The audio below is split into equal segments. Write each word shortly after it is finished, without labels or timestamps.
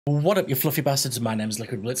What up, you fluffy bastards? My name is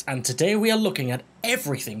Liquid Blitz, and today we are looking at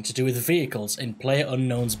everything to do with vehicles in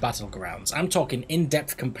PlayerUnknown's Battlegrounds. I'm talking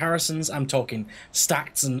in-depth comparisons, I'm talking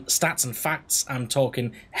stats and facts, I'm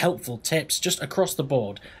talking helpful tips, just across the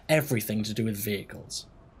board, everything to do with vehicles.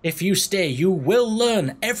 If you stay, you will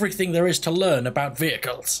learn everything there is to learn about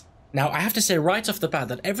vehicles. Now, I have to say right off the bat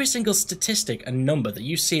that every single statistic and number that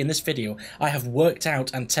you see in this video, I have worked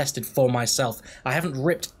out and tested for myself. I haven't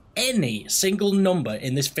ripped any single number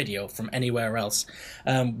in this video from anywhere else,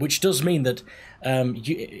 which does mean that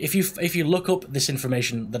if you look up this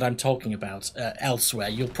information that I'm talking about elsewhere,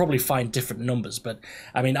 you'll probably find different numbers, but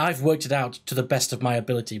I mean, I've worked it out to the best of my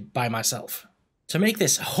ability by myself. To make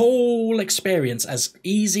this whole experience as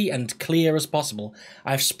easy and clear as possible,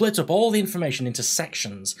 I've split up all the information into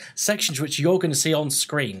sections which you're going to see on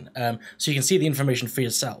screen, so you can see the information for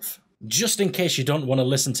yourself, just in case you don't want to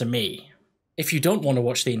listen to me. If you don't want to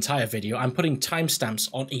watch the entire video, I'm putting timestamps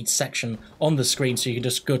on each section on the screen, so you can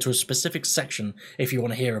just go to a specific section if you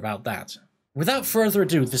want to hear about that. Without further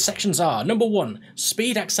ado, the sections are: number 1,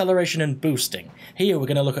 speed, acceleration and boosting. Here we're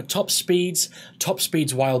going to look at top speeds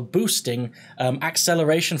while boosting,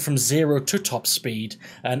 acceleration from 0 to top speed,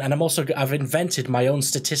 and I've invented my own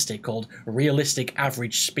statistic called realistic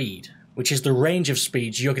average speed, which is the range of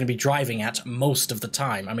speeds you're going to be driving at most of the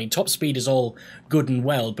time. I mean, top speed is all good and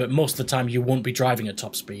well, but most of the time you won't be driving at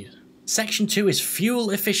top speed. Section 2 is fuel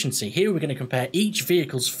efficiency. Here we're going to compare each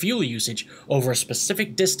vehicle's fuel usage over a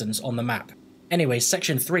specific distance on the map. Anyway,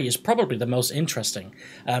 section 3 is probably the most interesting,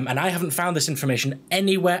 and I haven't found this information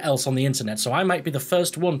anywhere else on the internet, so I might be the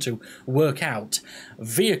first one to work out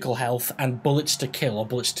vehicle health and bullets to kill or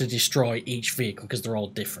bullets to destroy each vehicle, because they're all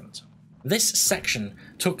different. This section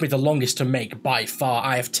took me the longest to make by far.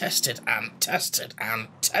 I have tested and tested and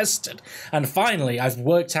tested, and finally I've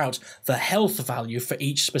worked out the health value for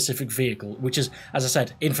each specific vehicle, which is, as I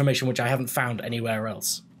said, information which I haven't found anywhere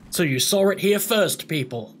else. So you saw it here first,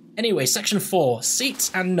 people. Anyway, section 4,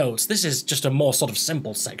 seats and notes. This is just a more sort of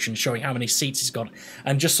simple section showing how many seats he's got,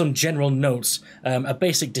 and just some general notes, a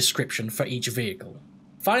basic description for each vehicle.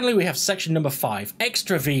 Finally, we have section number 5,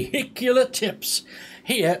 extra vehicular tips.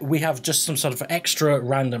 Here we have just some sort of extra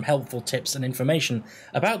random helpful tips and information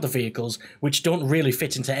about the vehicles which don't really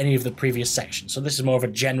fit into any of the previous sections, so this is more of a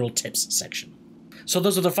general tips section. So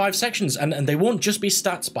those are the 5 sections, and they won't just be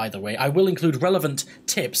stats, by the way. I will include relevant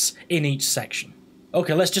tips in each section.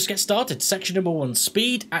 Okay, let's just get started. Section number 1,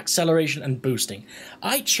 speed, acceleration and boosting.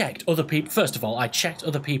 I checked other people, first of all, I checked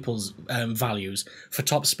other people's values for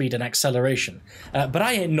top speed and acceleration, but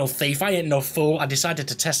I ain't no thief, I ain't no fool. I decided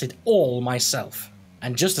to test it all myself.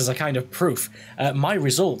 And just as a kind of proof, my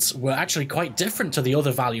results were actually quite different to the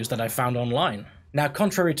other values that I found online. Now,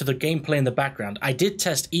 contrary to the gameplay in the background, I did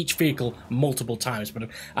test each vehicle multiple times, but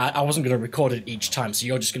I wasn't going to record it each time, so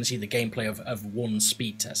you're just going to see the gameplay of one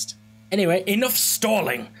speed test. Anyway, enough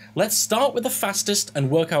stalling! Let's start with the fastest and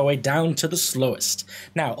work our way down to the slowest.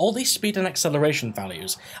 Now, all these speed and acceleration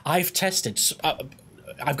values, I've tested,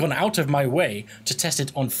 I've gone out of my way to test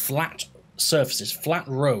it on flat surfaces, flat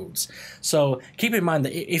roads. So keep in mind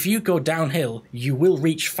that if you go downhill, you will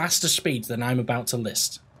reach faster speeds than I'm about to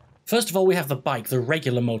list. First of all, we have the bike, the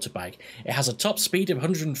regular motorbike. It has a top speed of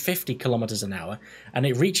 150 kilometers an hour, and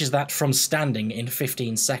it reaches that from standing in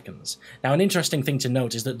 15 seconds. Now, an interesting thing to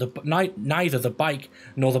note is that neither the bike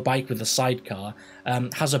nor the bike with the sidecar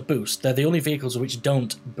has a boost. They're the only vehicles which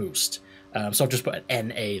don't boost. So I've just put an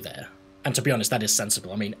NA there. And to be honest, that is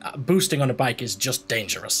sensible. I mean, boosting on a bike is just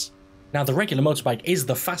dangerous. Now, the regular motorbike is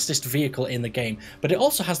the fastest vehicle in the game, but it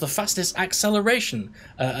also has the fastest acceleration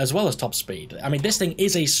as well as top speed. I mean, this thing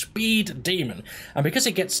is a speed demon, and because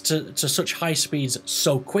it gets to such high speeds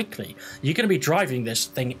so quickly, you're going to be driving this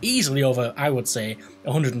thing easily over, I would say,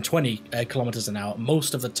 120 kilometers an hour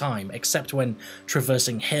most of the time, except when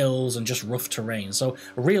traversing hills and just rough terrain. So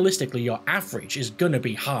realistically, your average is going to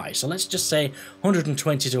be high. So let's just say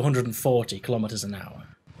 120 to 140 kilometers an hour.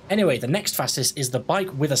 Anyway, the next fastest is the bike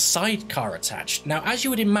with a sidecar attached. Now, as you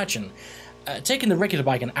would imagine, taking the regular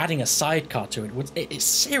bike and adding a sidecar to it, it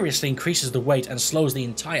seriously increases the weight and slows the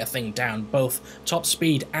entire thing down. Both top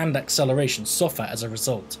speed and acceleration suffer as a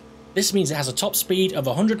result. This means it has a top speed of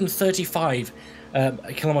 135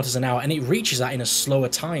 kilometers an hour, and it reaches that in a slower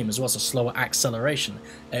time as well as a slower acceleration.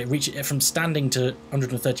 It reaches it from standing to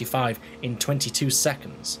 135 in 22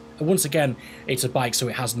 seconds. Once again, it's a bike, so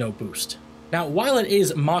it has no boost. Now, while it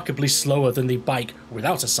is markedly slower than the bike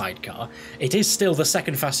without a sidecar, it is still the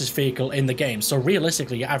second fastest vehicle in the game, so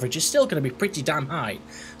realistically your average is still going to be pretty damn high.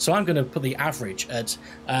 So I'm going to put the average at,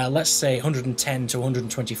 let's say, 110 to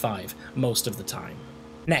 125 most of the time.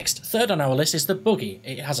 Next, third on our list is the buggy.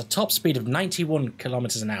 It has a top speed of 91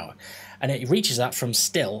 kilometers an hour, and it reaches that from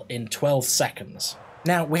still in 12 seconds.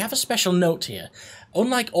 Now, we have a special note here.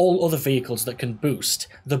 Unlike all other vehicles that can boost,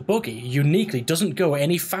 the buggy uniquely doesn't go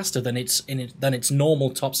any faster than its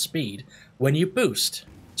normal top speed when you boost.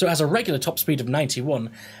 So it has a regular top speed of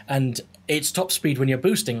 91, and its top speed when you're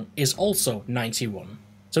boosting is also 91.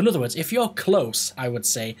 So in other words, if you're close, I would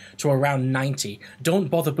say, to around 90, don't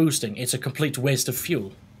bother boosting, it's a complete waste of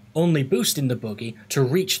fuel. Only boost in the buggy to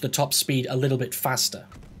reach the top speed a little bit faster.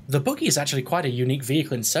 The buggy is actually quite a unique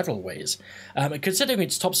vehicle in several ways. Considering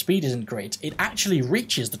its top speed isn't great, it actually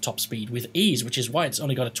reaches the top speed with ease, which is why it's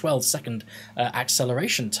only got a 12-second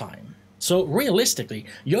acceleration time. So realistically,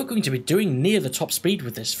 you're going to be doing near the top speed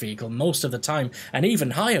with this vehicle most of the time, and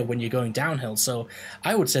even higher when you're going downhill, so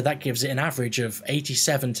I would say that gives it an average of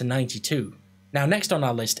 87 to 92. Now next on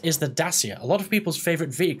our list is the Dacia, a lot of people's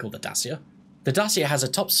favourite vehicle, the Dacia. The Dacia has a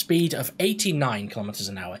top speed of 89 kilometers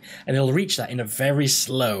an hour, and it'll reach that in a very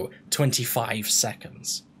slow 25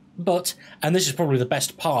 seconds. But, and this is probably the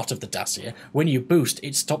best part of the Dacia, when you boost,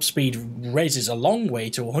 its top speed raises a long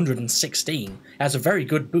way to 116. It has a very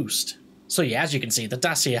good boost. So yeah, as you can see, the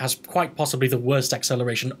Dacia has quite possibly the worst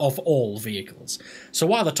acceleration of all vehicles. So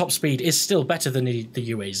while the top speed is still better than the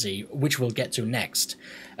UAZ, which we'll get to next,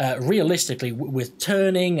 realistically, with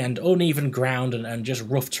turning and uneven ground and just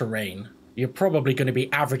rough terrain, you're probably going to be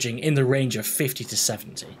averaging in the range of 50 to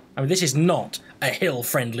 70. I mean, this is not a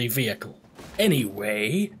hill-friendly vehicle.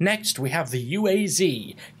 Anyway, next we have the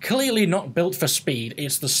UAZ. Clearly not built for speed,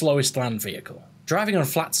 it's the slowest land vehicle. Driving on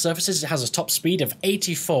flat surfaces, it has a top speed of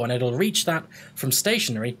 84, and it'll reach that from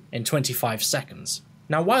stationary in 25 seconds.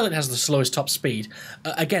 Now, while it has the slowest top speed,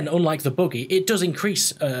 again, unlike the buggy, it does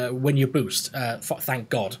increase when you boost, thank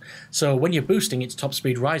God. So when you're boosting, its top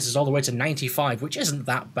speed rises all the way to 95, which isn't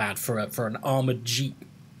that bad for an armoured Jeep.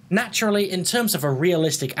 Naturally, in terms of a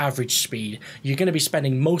realistic average speed, you're going to be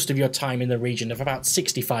spending most of your time in the region of about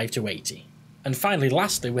 65 to 80. And finally,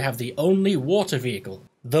 lastly, we have the only water vehicle,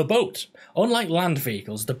 the boat. Unlike land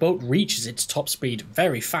vehicles, the boat reaches its top speed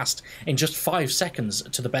very fast, in just 5 seconds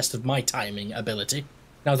to the best of my timing ability.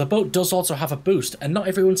 Now, the boat does also have a boost, and not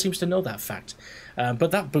everyone seems to know that fact,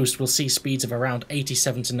 but that boost will see speeds of around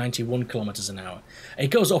 87 to 91 kilometers an hour.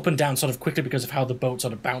 It goes up and down sort of quickly because of how the boat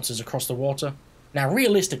sort of bounces across the water. Now,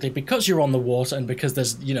 realistically, because you're on the water and because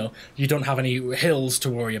there's, you don't have any hills to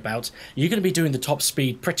worry about, you're going to be doing the top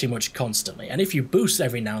speed pretty much constantly. And if you boost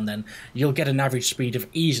every now and then, you'll get an average speed of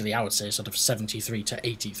easily, I would say, sort of 73 to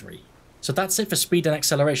 83. So that's it for speed and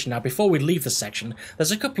acceleration. Now, before we leave the section,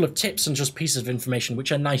 there's a couple of tips and just pieces of information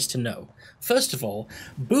which are nice to know. First of all,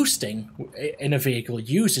 boosting in a vehicle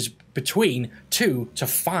uses between 2 to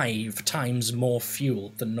 5 times more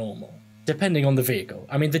fuel than normal, depending on the vehicle.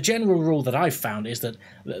 I mean, the general rule that I've found is that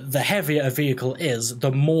the heavier a vehicle is,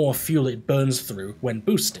 the more fuel it burns through when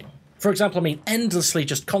boosting. For example, I mean, endlessly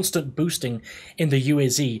just constant boosting in the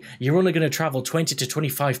UAZ, you're only going to travel 20 to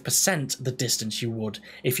 25% the distance you would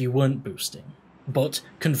if you weren't boosting. But,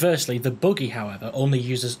 conversely, the buggy, however, only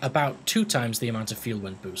uses about 2 times the amount of fuel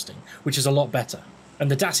when boosting, which is a lot better. And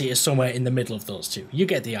the Dacia is somewhere in the middle of those two. You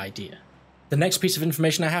get the idea. The next piece of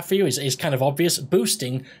information I have for you is kind of obvious.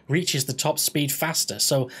 Boosting reaches the top speed faster.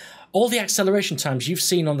 So all the acceleration times you've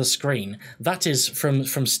seen on the screen, that is from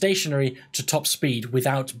stationary to top speed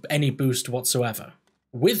without any boost whatsoever.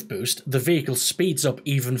 With boost, the vehicle speeds up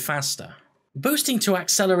even faster. Boosting to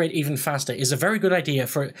accelerate even faster is a very good idea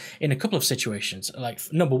in a couple of situations. Like,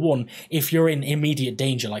 number one, if you're in immediate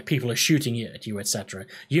danger, like people are shooting at you, etc.,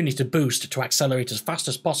 you need to boost to accelerate as fast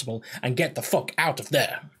as possible and get the fuck out of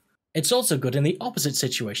there. It's also good in the opposite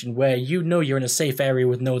situation, where you know you're in a safe area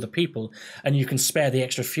with no other people, and you can spare the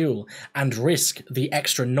extra fuel and risk the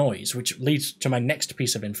extra noise, which leads to my next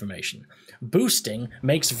piece of information. Boosting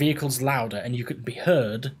makes vehicles louder, and you could be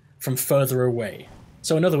heard from further away.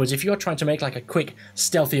 So in other words, if you're trying to make like a quick,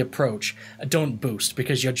 stealthy approach, don't boost,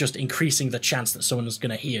 because you're just increasing the chance that someone is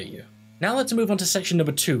going to hear you. Now let's move on to section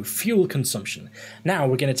number 2, fuel consumption. Now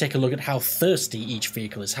we're going to take a look at how thirsty each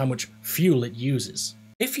vehicle is, how much fuel it uses.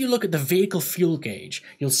 If you look at the vehicle fuel gauge,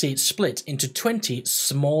 you'll see it's split into 20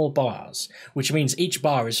 small bars, which means each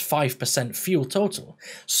bar is 5% fuel total.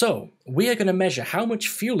 So, we are going to measure how much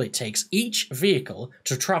fuel it takes each vehicle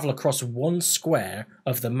to travel across 1 square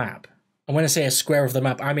of the map. And when I say a square of the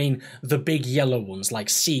map, I mean the big yellow ones like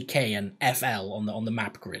CK and FL on the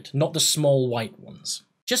map grid, not the small white ones.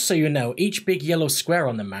 Just so you know, each big yellow square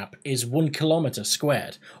on the map is 1 kilometer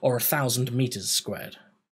squared, or 1,000 meters squared.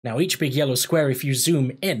 Now, each big yellow square, if you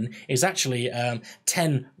zoom in, is actually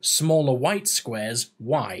 10 smaller white squares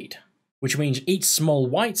wide. which means each small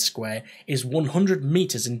white square is 100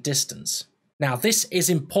 meters in distance. Now this is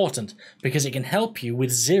important because it can help you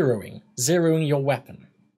with zeroing your weapon.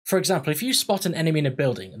 For example, if you spot an enemy in a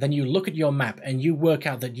building, then you look at your map and you work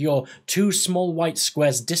out that you're 2 small white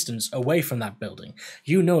squares distance away from that building.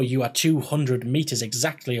 You know you are 200 meters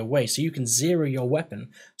exactly away, so you can zero your weapon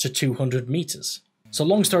to 200 meters. So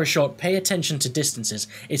long story short, pay attention to distances.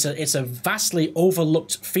 It's a vastly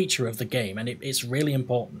overlooked feature of the game, and it's really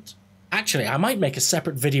important. Actually, I might make a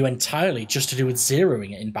separate video entirely just to do with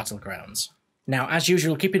zeroing it in Battlegrounds. Now, as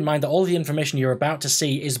usual, keep in mind that all the information you're about to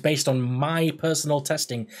see is based on my personal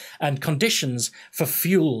testing, and conditions for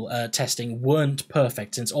fuel testing weren't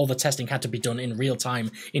perfect since all the testing had to be done in real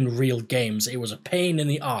time in real games. It was a pain in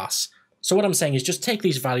the arse. So what I'm saying is just take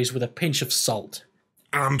these values with a pinch of salt.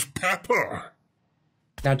 And pepper.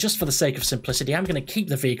 Now, just for the sake of simplicity, I'm going to keep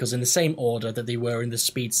the vehicles in the same order that they were in the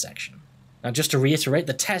speed section. Now, just to reiterate,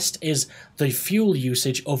 the test is the fuel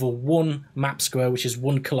usage over 1 map square, which is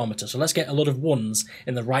 1 kilometer. So let's get a lot of ones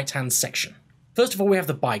in the right-hand section. First of all, we have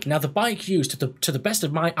the bike. Now, the bike used, to the best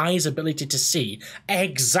of my eye's ability to see,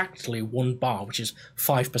 exactly 1 bar, which is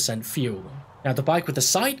 5% fuel. Now, the bike with the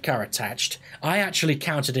sidecar attached, I actually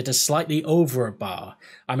counted it as slightly over a bar.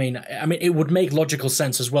 I mean, it would make logical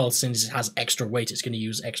sense as well, since it has extra weight, it's going to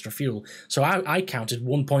use extra fuel. So I counted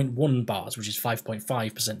 1.1 bars, which is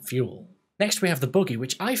 5.5% fuel. Next, we have the buggy,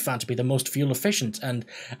 which I found to be the most fuel efficient, and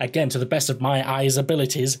again, to the best of my eye's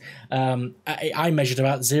abilities, I measured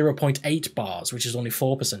about 0.8 bars, which is only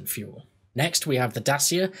 4% fuel. Next, we have the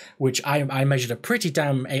Dacia, which I measured a pretty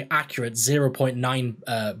damn accurate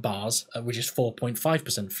 0.9 bars, which is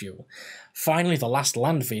 4.5% fuel. Finally, the last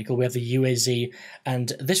land vehicle, we have the UAZ,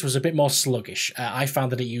 and this was a bit more sluggish. I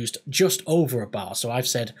found that it used just over a bar, so I've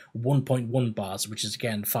said 1.1 bars, which is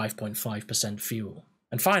again 5.5% fuel.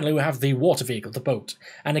 And finally, we have the water vehicle, the boat.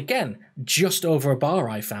 And again, just over a bar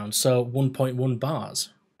I found, so 1.1 bars.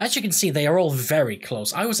 As you can see, they are all very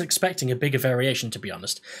close. I was expecting a bigger variation, to be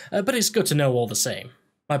honest, but it's good to know all the same.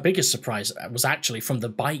 My biggest surprise was actually from the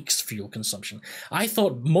bike's fuel consumption. I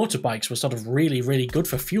thought motorbikes were sort of really, really good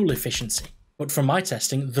for fuel efficiency. But from my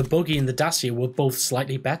testing, the buggy and the Dacia were both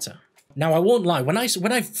slightly better. Now, I won't lie, when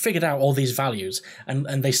I figured out all these values,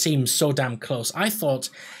 and they seemed so damn close, I thought,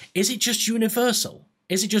 is it just universal?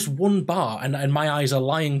 Is it just 1 bar and my eyes are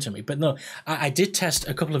lying to me? But no, I did test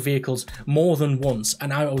a couple of vehicles more than once,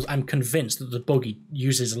 and I'm convinced that the buggy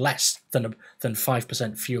uses less than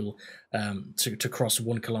 5% fuel to cross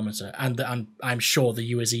 1 kilometer, and I'm sure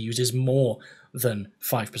the UAZ uses more than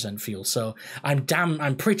 5% fuel. So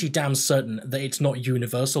I'm pretty damn certain that it's not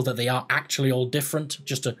universal, that they are actually all different,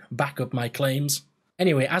 just to back up my claims.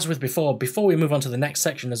 Anyway, as with before we move on to the next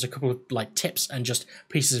section, there's a couple of tips and just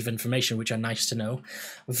pieces of information which are nice to know.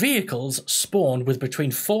 Vehicles spawn with between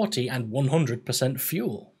 40 and 100%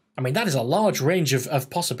 fuel. I mean, that is a large range of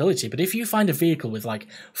possibility, but if you find a vehicle with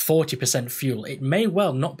 40% fuel, it may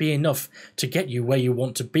well not be enough to get you where you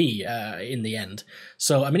want to be in the end.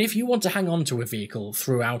 So, I mean, if you want to hang on to a vehicle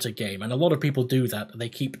throughout a game, and a lot of people do that, they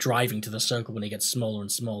keep driving to the circle when it gets smaller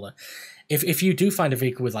and smaller. If you do find a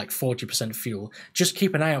vehicle with 40% fuel, just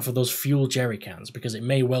keep an eye out for those fuel jerry cans, because it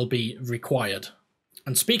may well be required.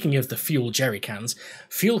 And speaking of the fuel jerry cans,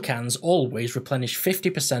 fuel cans always replenish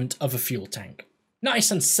 50% of a fuel tank.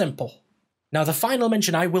 Nice and simple. Now, the final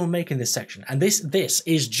mention I will make in this section, and this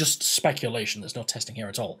is just speculation, there's no testing here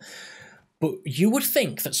at all, but you would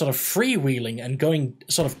think that sort of freewheeling and going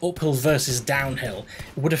sort of uphill versus downhill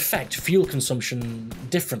would affect fuel consumption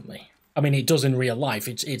differently. I mean, it does in real life,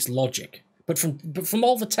 it's logic. But from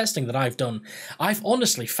all the testing that I've done, I've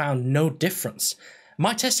honestly found no difference.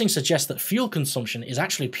 My testing suggests that fuel consumption is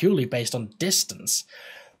actually purely based on distance.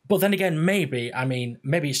 But then again, maybe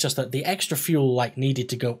it's just that the extra fuel needed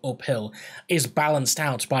to go uphill is balanced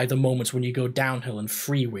out by the moments when you go downhill and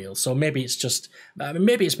freewheel. So maybe it's just,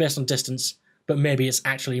 maybe it's based on distance, but maybe it's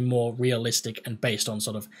actually more realistic and based on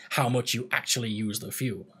sort of how much you actually use the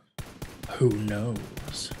fuel. Who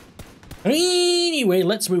knows? Anyway,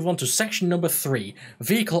 let's move on to section number 3,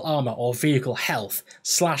 vehicle armor or vehicle health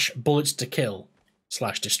 / bullets to kill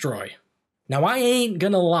 / destroy. Now, I ain't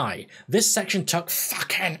gonna lie, this section took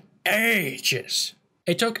fucking ages.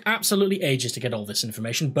 It took absolutely ages to get all this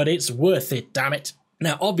information, but it's worth it, damn it.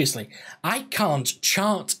 Now, obviously, I can't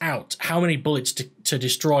chart out how many bullets to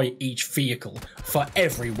destroy each vehicle for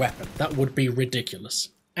every weapon. That would be ridiculous.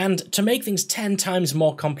 And to make things 10 times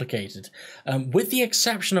more complicated, with the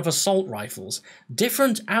exception of assault rifles,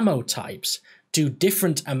 different ammo types do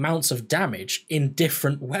different amounts of damage in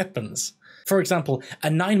different weapons. For example, a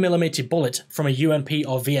 9mm bullet from a UMP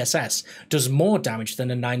or VSS does more damage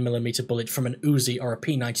than a 9mm bullet from an Uzi or a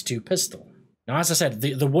P92 pistol. Now, as I said,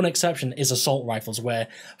 the one exception is assault rifles, where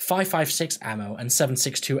 5.56 ammo and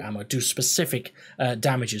 7.62 ammo do specific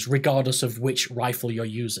damages, regardless of which rifle you're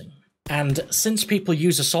using. And since people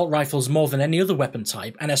use assault rifles more than any other weapon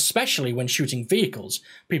type, and especially when shooting vehicles,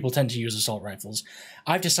 people tend to use assault rifles,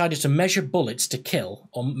 I've decided to measure bullets to kill,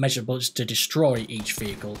 or measure bullets to destroy each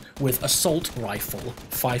vehicle with assault rifle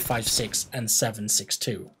 5.56 and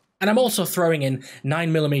 7.62. And I'm also throwing in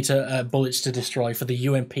 9mm bullets to destroy for the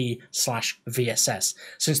UMP/VSS,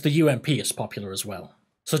 since the UMP is popular as well.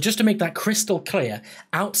 So just to make that crystal clear,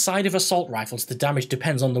 outside of assault rifles, the damage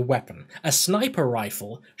depends on the weapon. A sniper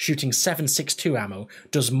rifle shooting 7.62 ammo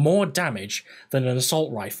does more damage than an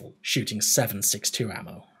assault rifle shooting 7.62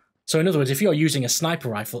 ammo. So in other words, if you're using a sniper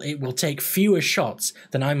rifle, it will take fewer shots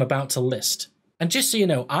than I'm about to list. And just so you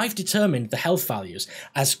know, I've determined the health values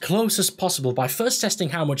as close as possible by first testing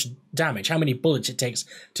how much damage, how many bullets it takes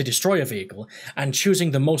to destroy a vehicle, and choosing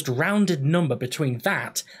the most rounded number between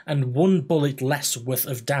that and 1 bullet less worth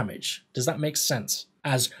of damage. Does that make sense?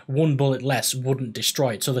 As 1 bullet less wouldn't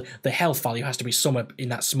destroy it, so the health value has to be somewhere in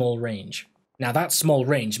that small range. Now that small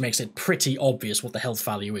range makes it pretty obvious what the health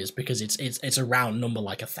value is, because it's a round number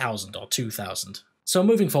like 1,000 or 2,000. So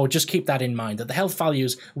moving forward, just keep that in mind, that the health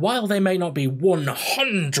values, while they may not be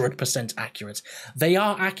 100% accurate, they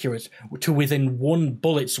are accurate to within 1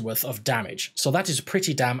 bullet's worth of damage. So that is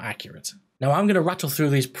pretty damn accurate. Now I'm going to rattle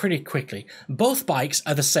through these pretty quickly. Both bikes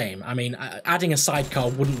are the same. I mean, adding a sidecar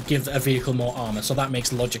wouldn't give a vehicle more armor, so that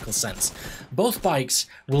makes logical sense. Both bikes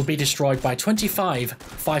will be destroyed by 25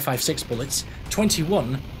 5.56 bullets,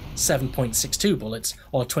 21 7.62 bullets,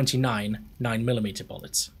 or 29 9mm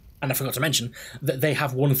bullets. And I forgot to mention that they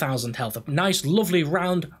have 1,000 health, a nice, lovely,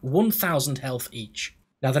 round 1,000 health each.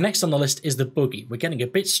 Now, the next on the list is the buggy. We're getting a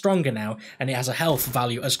bit stronger now, and it has a health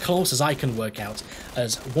value as close as I can work out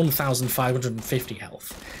as 1,550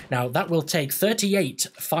 health. Now, that will take 38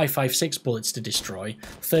 5.56 bullets to destroy,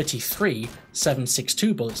 33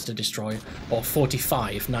 7.62 bullets to destroy, or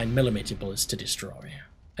 45 9mm bullets to destroy.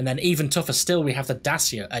 And then even tougher still, we have the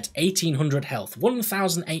Dacia at 1,800 health,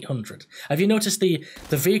 1,800. Have you noticed the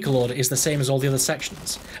vehicle order is the same as all the other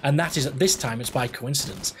sections? And that is, this time, it's by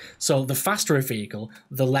coincidence. So the faster a vehicle,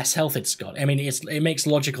 the less health it's got. I mean, it makes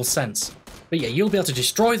logical sense. But yeah, you'll be able to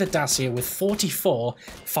destroy the Dacia with 44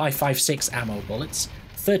 5.56 ammo bullets,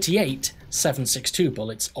 38 7.62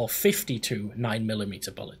 bullets, or 52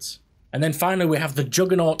 9mm bullets. And then finally we have the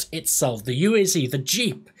Juggernaut itself, the UAZ, the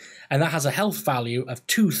Jeep, and that has a health value of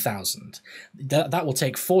 2,000. That will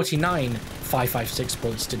take 49 5.56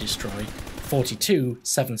 bullets to destroy, 42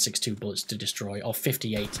 7.62 bullets to destroy, or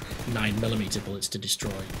 58 9mm bullets to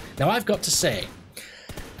destroy. Now I've got to say,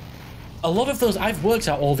 a lot of those, I've worked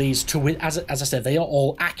out all these to, as I said, they are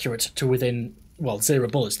all accurate to within, well, 0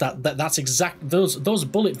 bullets. That's exact, those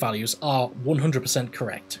bullet values are 100%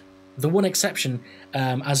 correct. The one exception,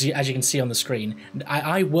 as you can see on the screen,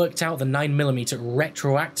 I worked out the 9mm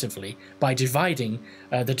retroactively by dividing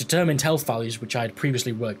the determined health values, which I had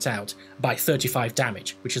previously worked out, by 35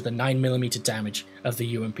 damage, which is the 9mm damage of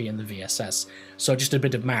the UMP and the VSS. So just a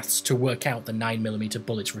bit of maths to work out the 9mm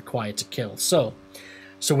bullets required to kill. So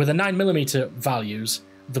with the 9mm values,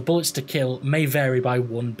 the bullets to kill may vary by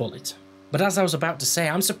 1 bullet. But as I was about to say,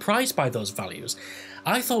 I'm surprised by those values.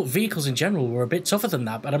 I thought vehicles in general were a bit tougher than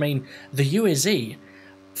that, but I mean, the UAZ,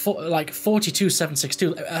 like 42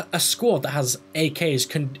 7.62, a squad that has AKs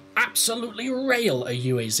can absolutely rail a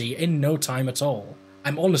UAZ in no time at all.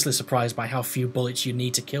 I'm honestly surprised by how few bullets you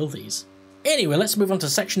need to kill these. Anyway, let's move on to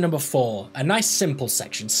section number 4, a nice simple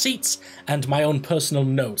section, seats and my own personal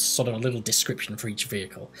notes, sort of a little description for each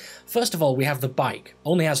vehicle. First of all, we have the bike,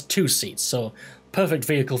 only has 2 seats, so perfect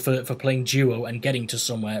vehicle for playing duo and getting to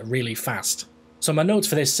somewhere really fast. So my notes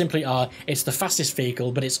for this simply are, it's the fastest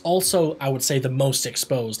vehicle, but it's also, I would say, the most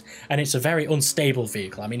exposed, and it's a very unstable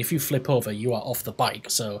vehicle. I mean, if you flip over, you are off the bike,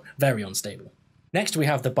 so very unstable. Next, we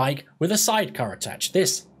have the bike with a sidecar attached.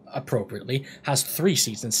 This, appropriately, has 3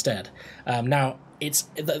 seats instead. Now,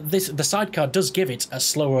 the sidecar does give it a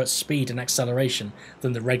slower speed and acceleration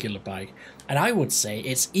than the regular bike, and I would say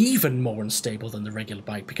it's even more unstable than the regular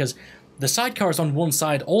bike, because the sidecar is on one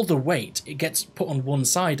side, all the weight, it gets put on one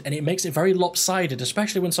side, and it makes it very lopsided,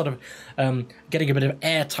 especially when sort of getting a bit of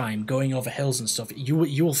air time going over hills and stuff. You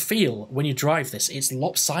will feel, when you drive this, it's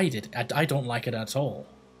lopsided. I don't like it at all.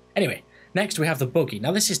 Anyway, next we have the buggy.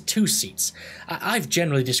 Now this is 2 seats. I've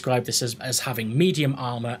generally described this as having medium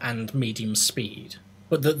armor and medium speed.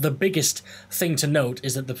 But the biggest thing to note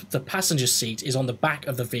is that the passenger seat is on the back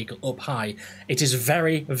of the vehicle up high. It is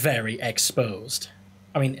very, very exposed.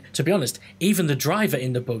 I mean, to be honest, even the driver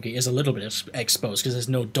in the buggy is a little bit exposed because there's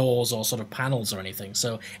no doors or sort of panels or anything,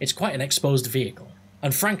 so it's quite an exposed vehicle.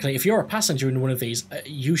 And frankly, if you're a passenger in one of these,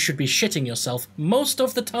 you should be shitting yourself most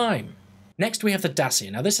of the time. Next we have the Dacia.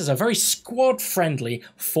 Now this is a very squad-friendly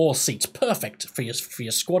 4 seats, perfect for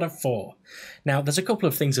your squad of 4. Now there's a couple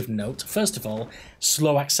of things of note. First of all,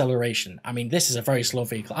 slow acceleration. I mean, this is a very slow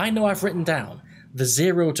vehicle. I know I've written down the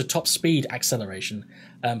 0 to top speed acceleration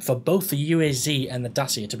for both the UAZ and the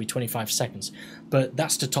Dacia to be 25 seconds, but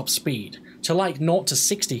that's to top speed. To like 0 to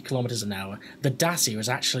 60 kilometers an hour, the Dacia is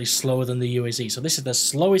actually slower than the UAZ, so this is the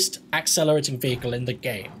slowest accelerating vehicle in the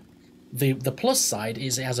game. The plus side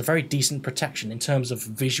is it has a very decent protection in terms of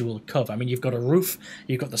visual cover. I mean, you've got a roof,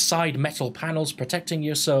 you've got the side metal panels protecting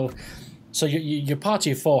you, so your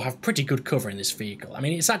party of 4 have pretty good cover in this vehicle. I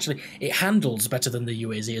mean, it handles better than the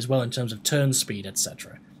UAZ as well in terms of turn speed,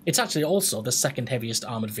 etc. It's actually also the second heaviest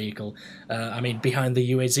armoured vehicle, I mean, behind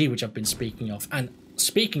the UAZ, which I've been speaking of. And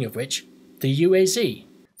speaking of which, the UAZ.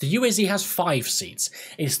 The UAZ has 5 seats.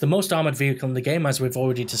 It's the most armoured vehicle in the game, as we've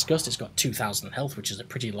already discussed. It's got 2,000 health, which is a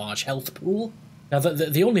pretty large health pool. Now,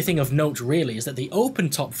 the only thing of note, really, is that the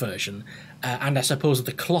open-top version, and I suppose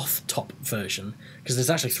the cloth-top version, because there's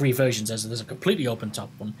actually 3 versions. There's a completely open-top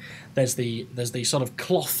one, there's the sort of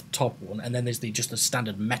cloth-top one, and then there's just the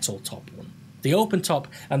standard metal-top one. The open top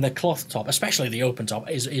and the cloth top, especially the open top,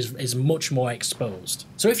 is much more exposed.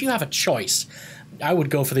 So if you have a choice, I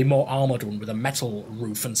would go for the more armoured one with a metal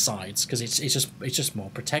roof and sides, because it's just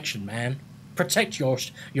more protection, man. Protect your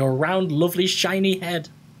round, lovely, shiny head.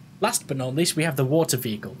 Last but not least, we have the water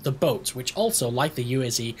vehicle, the boat, which also, like the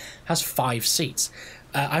UAZ, has 5 seats.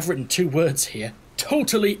 I've written 2 words here.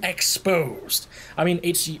 Totally exposed. I mean,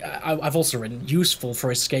 I've also written useful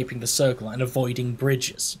for escaping the circle and avoiding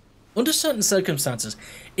bridges. Under certain circumstances,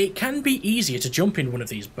 it can be easier to jump in one of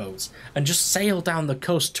these boats and just sail down the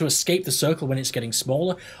coast to escape the circle when it's getting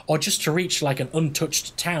smaller, or just to reach like an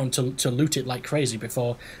untouched town to loot it like crazy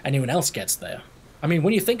before anyone else gets there. I mean,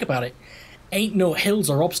 when you think about it, ain't no hills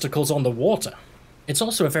or obstacles on the water. It's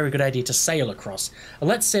also a very good idea to sail across.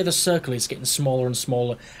 Let's say the circle is getting smaller and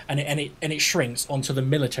smaller, and it shrinks onto the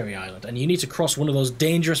military island, and you need to cross one of those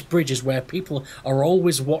dangerous bridges where people are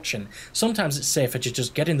always watching. Sometimes it's safer to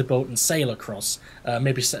just get in the boat and sail across,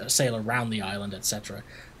 maybe sail around the island, etc.,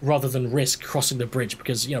 rather than risk crossing the bridge,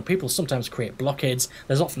 because, you know, people sometimes create blockades.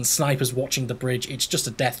 There's often snipers watching the bridge. It's just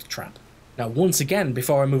a death trap. Now, once again,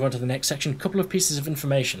 before I move on to the next section, a couple of pieces of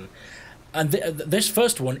information. And this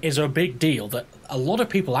first one is a big deal that a lot of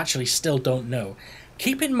people actually still don't know.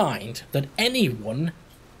 Keep in mind that anyone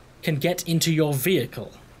can get into your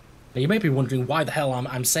vehicle. Now, you may be wondering why the hell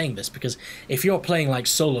I'm saying this, because if you're playing like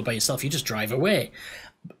solo by yourself, you just drive away.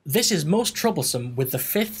 This is most troublesome with the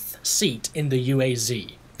 5th seat in the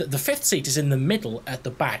UAZ. The 5th seat is in the middle at the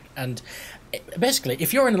back, and basically,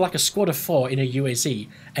 if you're in like a squad of 4 in a UAZ,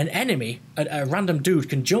 an enemy, a random dude,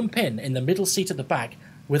 can jump in the middle seat at the back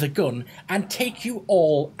with a gun and take you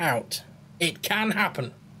all out. It can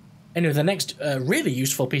happen. Anyway, the next really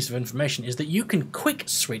useful piece of information is that you can quick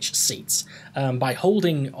switch seats by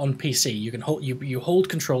holding on PC. You can hold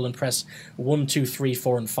control and press 1, 2, 3,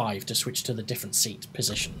 4, and 5 to switch to the different seat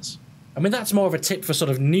positions. I mean, that's more of a tip for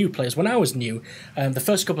sort of new players. When I was new, the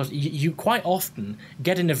first couple of... You quite often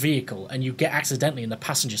get in a vehicle and you get accidentally in the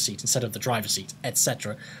passenger seat instead of the driver's seat,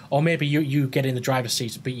 etc. Or maybe you get in the driver's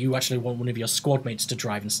seat, but you actually want one of your squad mates to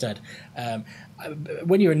drive instead.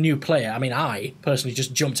 When you're a new player, I mean, I personally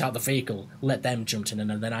just jumped out the vehicle, let them jump in,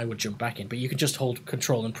 and then I would jump back in. But you can just hold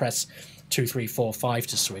control and press 2, 3, 4, 5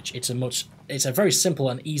 to switch. It's a very simple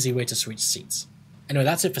and easy way to switch seats. Anyway,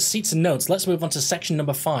 that's it for seats and notes. Let's move on to section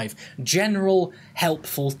number 5, general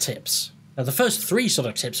helpful tips. Now, the first 3 sort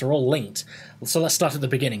of tips are all linked, so let's start at the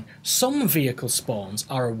beginning. Some vehicle spawns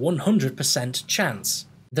are a 100% chance.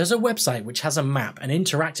 There's a website which has a map, an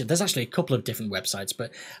interactive... There's actually a couple of different websites,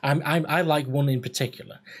 but I like one in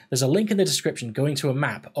particular. There's a link in the description going to a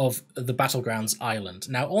map of the Battlegrounds island.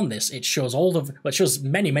 Now, on this, it shows it shows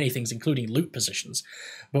many things, including loot positions.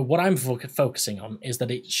 But what I'm focusing on is that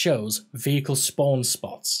it shows vehicle spawn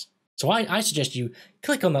spots. So I suggest you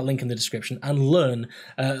click on that link in the description and learn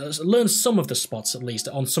some of the spots, at least,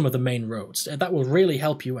 on some of the main roads. That will really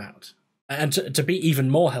help you out. And to be even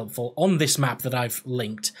more helpful, on this map that I've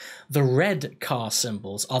linked, the red car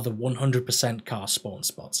symbols are the 100% car spawn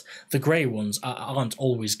spots. The grey ones aren't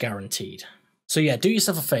always guaranteed. So yeah, do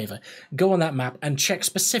yourself a favour, go on that map and check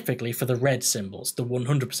specifically for the red symbols, the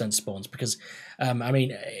 100% spawns, because, I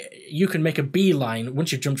mean, you can make a beeline,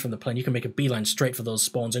 once you've jumped from the plane, you can make a beeline straight for those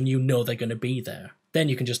spawns and you know they're going to be there. Then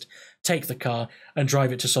you can just take the car and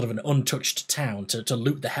drive it to sort of an untouched town to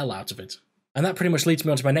loot the hell out of it. And that pretty much leads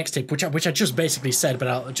me on to my next tip, which I just basically said,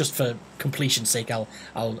 but just for completion's sake,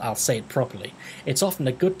 I'll say it properly. It's often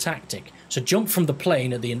a good tactic to jump from the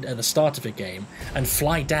plane at the start of a game and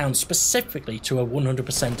fly down specifically to a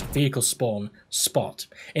 100% vehicle spawn spot,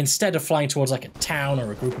 instead of flying towards like a town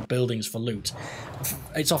or a group of buildings for loot.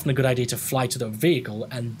 It's often a good idea to fly to the vehicle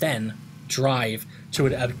and then drive to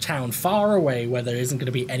a town far away where there isn't going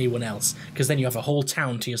to be anyone else, because then you have a whole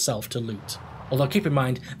town to yourself to loot. Although keep in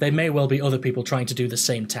mind, there may well be other people trying to do the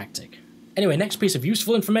same tactic. Anyway, next piece of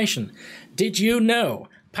useful information. Did you know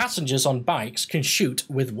passengers on bikes can shoot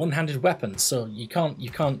with one-handed weapons? So you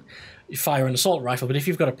can't fire an assault rifle, but if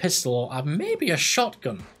you've got a pistol or maybe a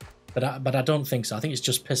shotgun, but I don't think so. I think it's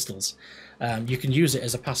just pistols. You can use it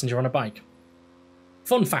as a passenger on a bike.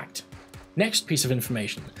 Fun fact. Next piece of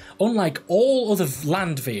information. Unlike all other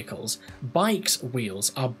land vehicles, bikes'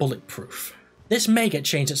 wheels are bulletproof. This may get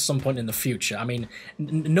changed at some point in the future. I mean,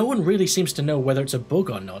 no one really seems to know whether it's a bug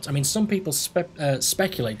or not. I mean, some people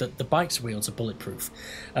speculate that the bike's wheels are bulletproof,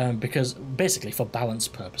 because basically for balance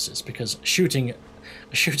purposes. Because shooting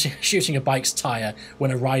a bike's tire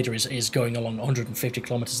when a rider is going along 150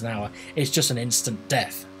 kilometers an hour is just an instant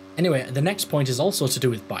death. Anyway, the next point is also to do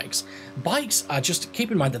with bikes. Bikes are just,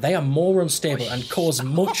 keep in mind that they are more unstable and cause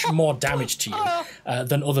much more damage to you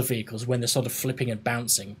than other vehicles when they're sort of flipping and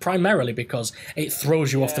bouncing, primarily because it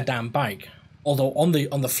throws you off the damn bike. Although on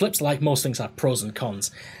the flips, like most things have pros and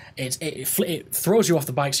cons, it throws you off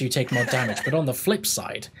the bike so you take more damage. But on the flip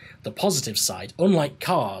side, the positive side, unlike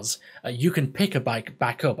cars, you can pick a bike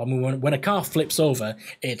back up. I mean, when a car flips over,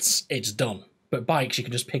 it's done. But bikes, you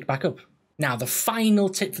can just pick back up. Now, the final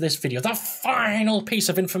tip for this video, the final piece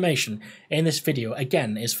of information in this video,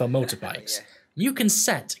 again, is for motorbikes. You can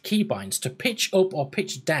set keybinds to pitch up or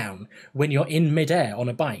pitch down when you're in midair on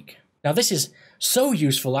a bike. Now, this is so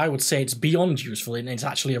useful, I would say it's beyond useful, and it's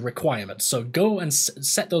actually a requirement. So go and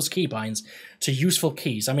set those keybinds to useful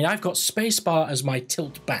keys. I mean, I've got spacebar as my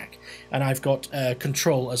tilt back, and I've got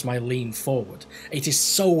control as my lean forward. It is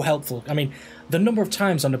so helpful. I mean, the number of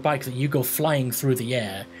times on a bike that you go flying through the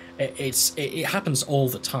air, it happens all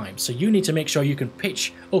the time. So you need to make sure you can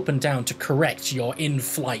pitch up and down to correct your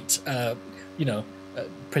in-flight,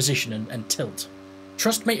 position and tilt.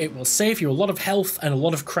 Trust me, it will save you a lot of health and a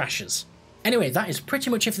lot of crashes. Anyway, that is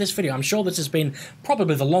pretty much it for this video. I'm sure this has been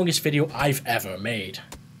probably the longest video I've ever made.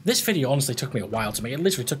 This video honestly took me a while to make. It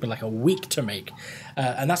literally took me like a week to make.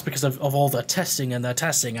 And that's because of all the testing and the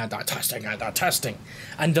testing and the testing and the testing.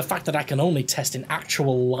 And the fact that I can only test in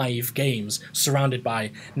actual live games surrounded by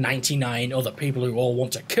 99 other people who all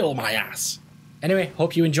want to kill my ass. Anyway,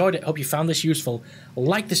 hope you enjoyed it. Hope you found this useful.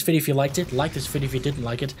 Like this video if you liked it. Like this video if you didn't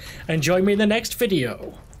like it. And join me in the next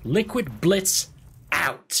video. Liquid Blitz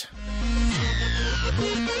out.